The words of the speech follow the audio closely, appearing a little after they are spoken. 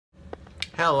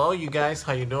Hello you guys,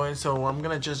 how you doing? So I'm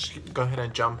gonna just go ahead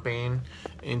and jump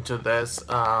into this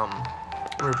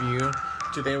review.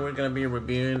 Today we're gonna be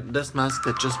reviewing this mask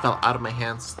that just fell out of my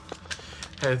hands.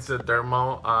 It's the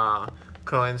Dermo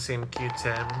Collagen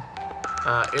Q10.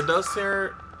 It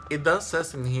does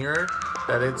says in here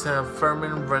that it's a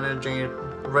firming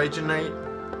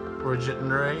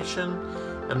regeneration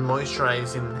and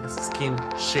moisturizing skin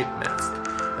sheet mask.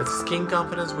 It's skin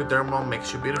confidence with Dermo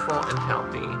makes you beautiful and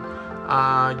healthy.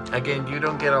 Again, you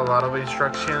don't get a lot of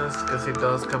instructions because it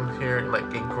does come here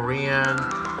like in Korean,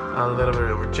 a little bit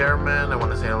of German, I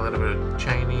want to say a little bit of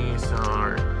Chinese,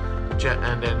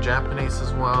 and then Japanese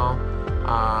as well.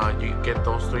 You get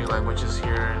those three languages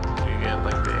here. You get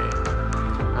like the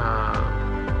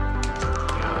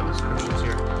descriptions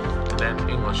here, and then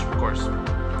English, of course.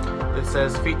 It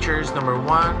says features number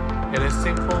 1. It is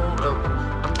simple.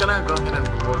 I'm gonna go ahead and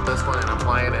remove this one and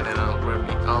apply it, and then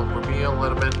I'll review a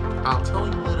little bit. I'll tell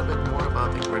you a little bit more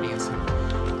about the ingredients and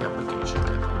the application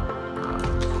method.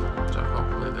 So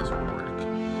hopefully this will work.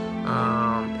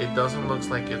 It doesn't look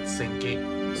like it's sinking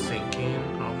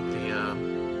of the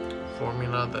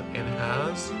formula that it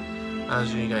has.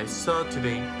 As you guys saw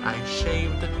today, I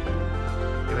shaved.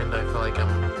 Even though I feel like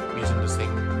I'm using the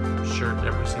same shirt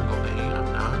every single day,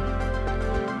 I'm not.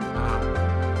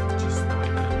 Just the way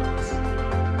that it looks.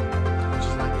 Which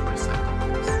is like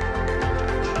recyclables.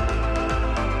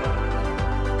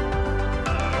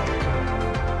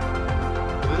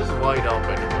 This is wide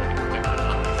open.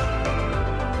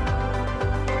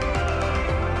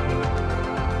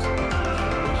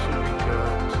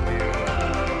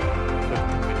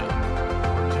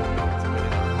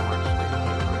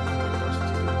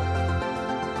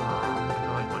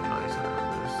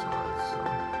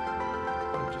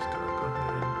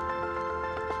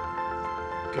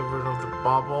 Get rid of the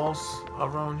bubbles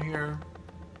around here.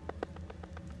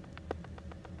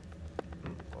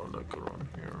 Or like around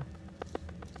here.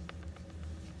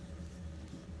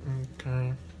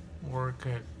 Okay.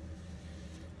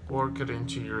 Work it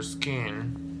into your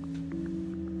skin.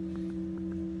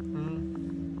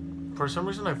 For some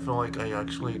reason I feel like I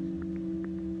actually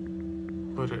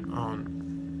put it on.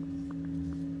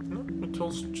 No, it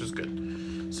feels just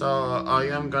good. So I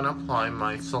am gonna apply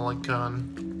my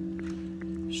silicone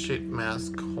sheet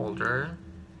mask holder.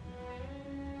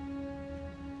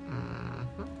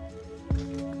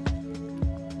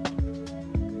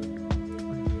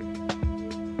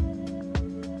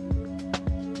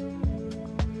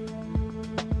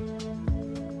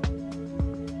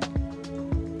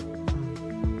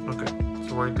 Okay,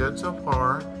 so we're good so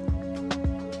far.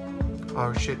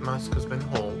 Our sheet mask has been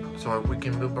held, so we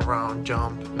can move around,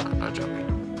 jump, not jumping.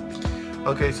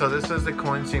 Okay, so this is the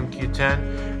Collagen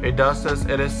Q10. It says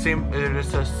it is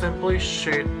a simply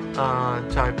sheet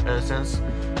type essence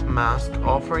mask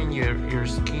offering your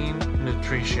skin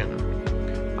nutrition.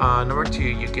 Number 2,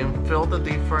 you can feel the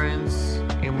difference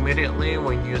immediately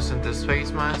when using this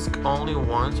face mask only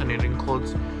once, and it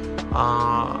includes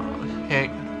Hige.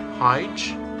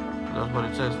 That's what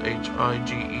it says,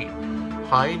 H-I-G-E.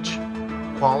 Hige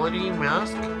quality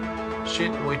mask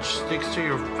sheet which sticks to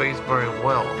your face very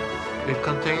well. It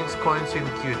contains Collagen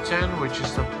Q10, which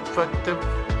is effective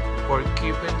for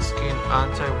keeping skin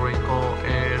anti-wrinkle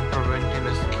and preventing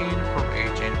the skin from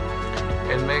aging.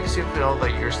 It makes you feel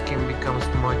that your skin becomes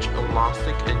much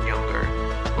elastic and younger.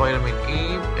 Vitamin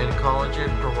E and collagen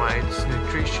provides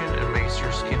nutrition and makes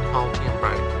your skin healthy and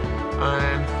bright.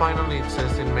 And finally, it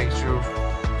says it makes you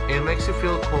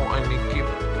feel cool, and it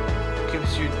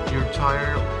keeps your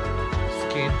tired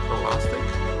skin elastic.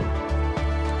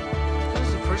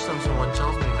 First time someone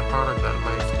tells me in the product that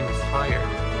my skin is tired,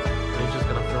 it's just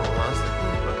gonna feel elastic.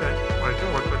 Okay, well, I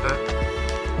can work with that.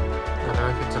 I don't know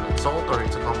if it's an insult or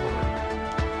it's a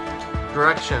compliment.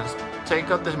 Directions: take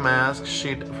out the mask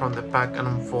sheet from the pack and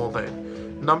unfold it.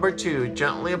 Number 2,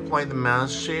 gently apply the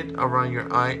mask sheet around your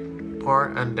eye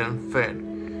part and then fit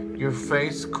your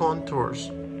face contours.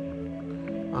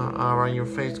 Around your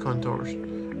face contours.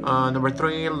 Number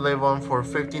 3, leave on for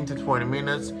 15 to 20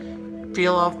 minutes.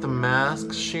 Peel off the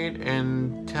mask sheet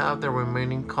and tap the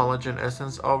remaining collagen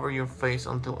essence over your face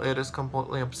until it is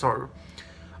completely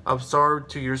absorbed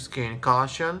to your skin.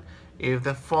 Caution: if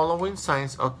the following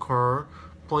signs occur,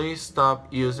 please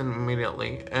stop using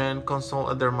immediately and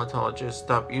consult a dermatologist.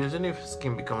 Stop using if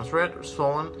skin becomes red,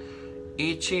 swollen,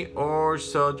 itchy, or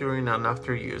so during and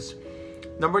after use.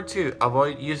 Number 2,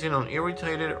 avoid using on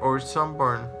irritated or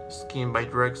sunburned skin by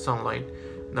direct sunlight.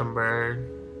 Number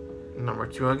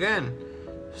 2 again,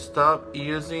 stop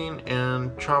using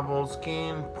in troubled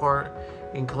skin part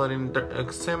including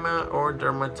eczema or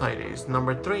dermatitis.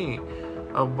 Number 3,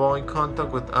 Avoid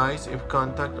contact with ice. If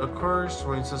contact occurs,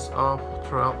 rinses off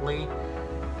thoroughly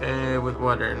with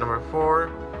water. Number 4,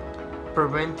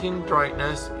 preventing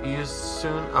dryness. Use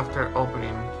soon after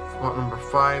opening. Number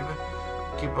 5,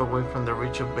 keep away from the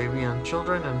reach of baby and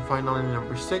children. And finally,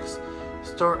 number 6,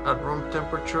 store at room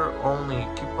temperature only.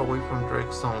 Keep away from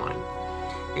direct sunlight.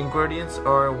 Ingredients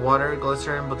are water,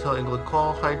 glycerin, butyl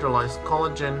glycol, hydrolyzed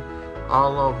collagen,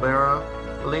 aloe vera,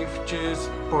 leaf juice,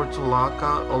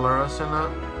 portulaca,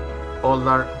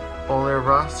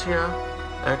 oleracea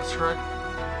extract,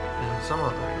 and some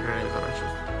other ingredients that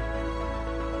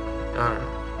I don't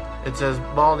know. It says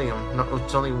volume. No,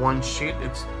 it's only one sheet.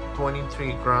 It's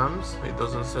 23 grams. It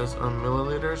doesn't say on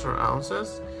milliliters or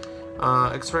ounces.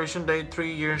 Expiration date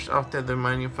 3 years after the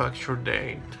manufacture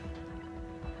date.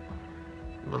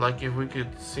 But like if we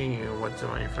could see what's the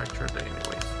manufacture date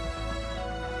anyways.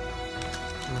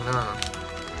 No.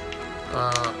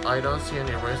 I don't see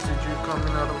any residue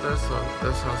coming out of this, so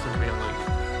this hasn't been like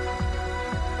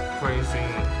crazy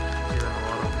getting a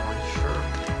lot of moisture.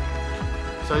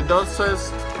 So it does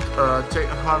says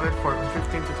have it for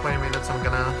 15 to 20 minutes. I'm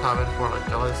gonna have it for like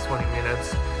at least 20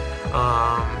 minutes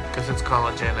because it's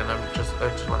collagen and I just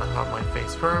want to have my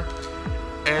face firm.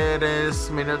 It is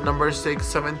minute number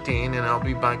 6:17 and I'll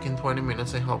be back in 20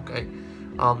 minutes. I hope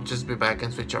I'll just be back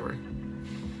and switch over.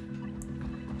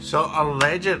 So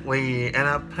allegedly and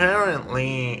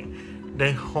apparently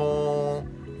the whole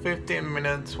 15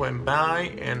 minutes went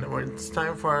by and it's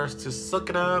time for us to suck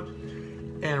it up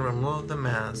and remove the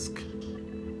mask.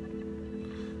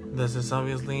 This is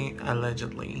obviously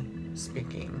allegedly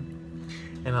speaking.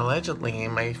 And allegedly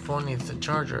my phone needs a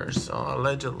charger, so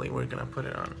allegedly we're gonna put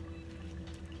it on.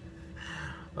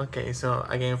 Okay, so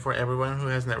again, for everyone who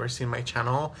has never seen my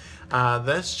channel,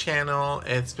 this channel,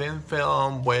 it's been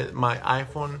filmed with my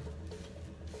iPhone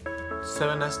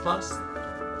 7s Plus.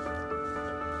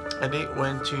 I did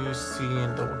went to see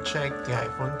and double check the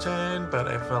iPhone 10, but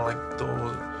I felt like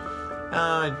those,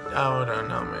 I don't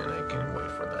know, man, I can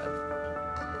wait for that.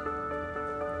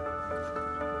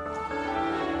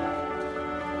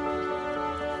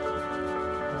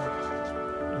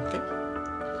 Okay,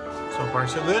 so far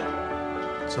so good.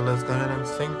 So let's go ahead and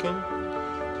sink in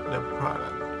the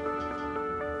product.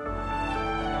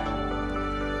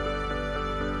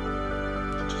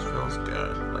 It just feels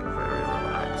good, like very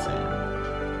relaxing.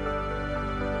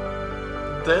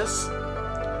 This,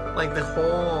 like the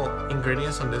whole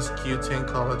ingredients on this Q10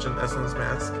 Collagen Essence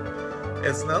Mask,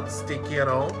 it's not sticky at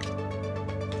all.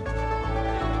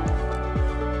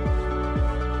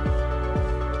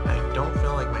 I don't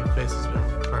feel like my face is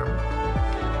very firm.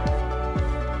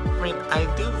 I mean, I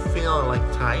do feel like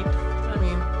tight. I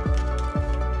mean,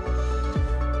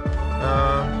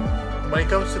 when it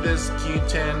comes to this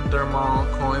Q10 Dermal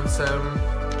Cleansing,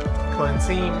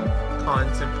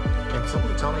 can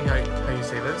someone tell me how you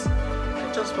say this?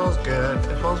 It just feels good.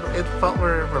 It felt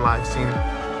very relaxing.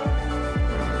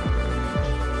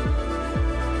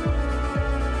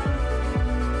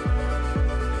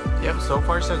 Yep, so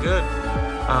far so good.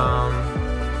 I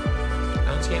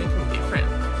don't see anything different.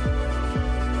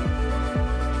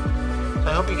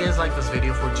 I hope you guys like this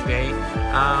video for today.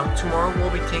 Tomorrow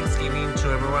will be Thanksgiving to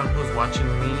everyone who's watching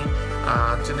me.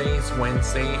 Today is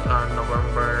Wednesday,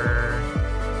 November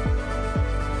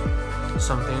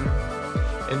something.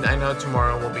 And I know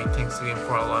tomorrow will be Thanksgiving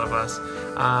for a lot of us.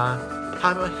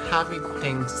 Have a happy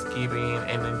Thanksgiving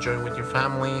and enjoy with your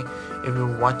family. If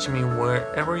you're watching me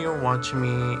wherever you're watching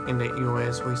me in the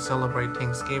US, we celebrate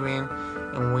Thanksgiving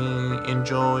and we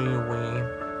enjoy.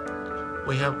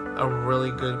 We have a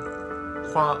really good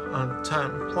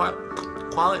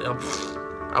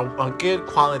good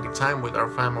quality time with our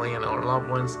family and our loved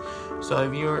ones. So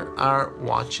if you are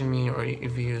watching me or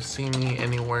if you see me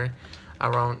anywhere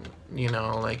around, you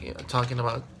know, like talking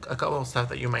about a couple of stuff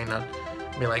that you might not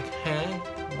be like, hey,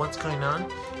 what's going on?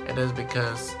 It is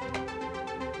because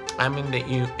I'm in the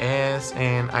US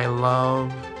and I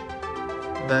love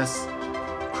this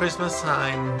Christmas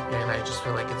time and I just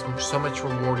feel like it's so much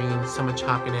rewarding, so much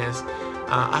happiness.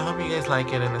 I hope you guys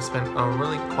like it and spend a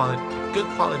really good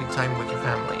quality time with your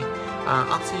family.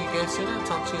 I'll see you guys soon and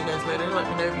talk to you guys later. Let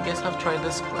me know if you guys have tried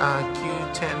this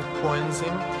Q10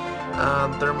 Coenzyme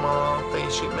Thermal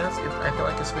Face Sheet Mask. I feel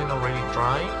like it's been already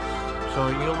dry. So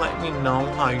you let me know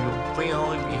how you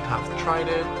feel if you have tried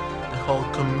it, the whole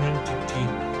community.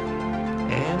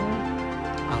 And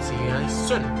I'll see you guys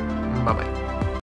soon. Bye bye.